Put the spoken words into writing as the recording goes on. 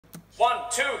1,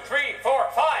 2, 3, 4,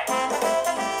 5.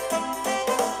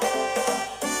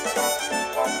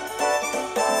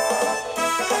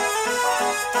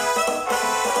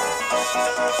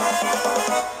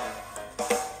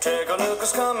 Take a look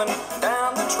who's coming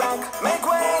down the track. Make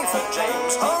way for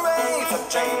James, hooray for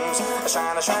James. A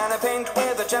shiny paint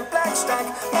with a jet black stack.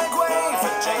 Make way for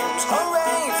James,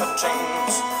 hooray for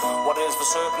James. What is for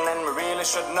certain and we really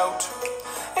should note,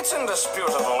 it's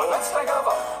indisputable, let's take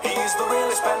over. He's the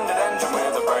really splendid engine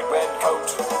with a bright red coat.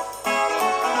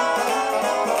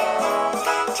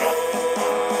 James,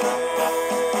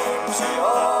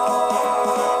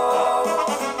 oh,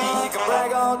 he can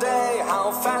brag all day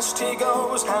how fast he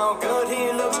goes, how good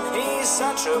he looks, he's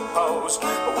such a pose.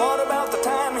 But what about the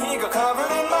time he got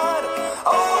covered in mud?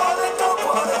 Oh, what a dope,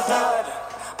 what a dud.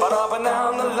 But up and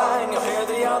down the line you'll hear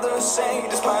the others say,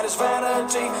 despite his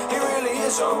vanity, he really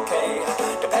is okay.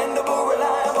 Dependable,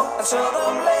 reliable, and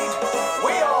seldom late.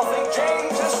 We all think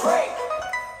James is great.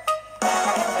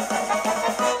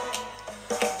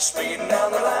 Speeding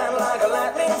down the line like a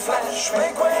lightning flash.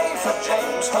 Make way for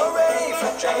James, hooray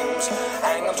for James.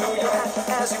 Hang on to your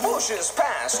hat as he whooshes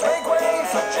past. Make way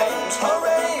for James,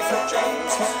 hooray for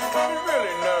James. He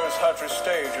really knows how to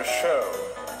stage a show.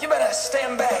 You better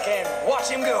stand back and watch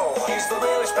him go. He's the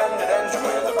really splendid engine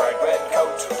with a bright red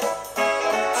coat.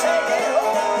 Take it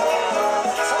all the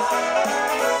time.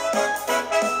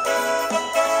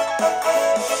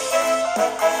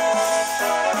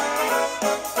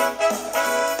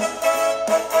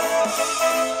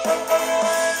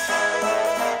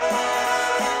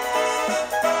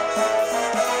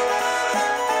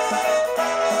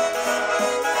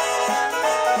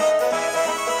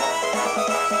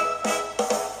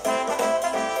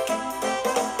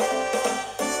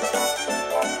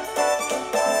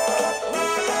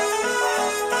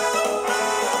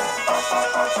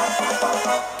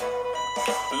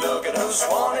 Look at who's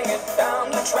swanning it down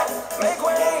the track. Make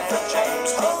way for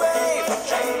James, hooray for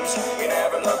James. He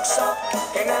never looks up,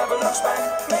 he never looks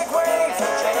back. Make way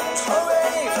for James,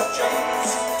 hooray for James.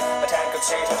 A tankard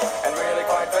seated and really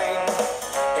quite vain.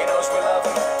 He knows we love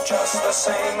him just the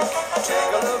same.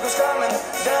 Take a look who's coming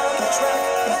down the track.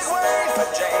 Make way for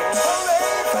James,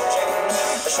 hooray for James.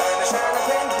 A shiny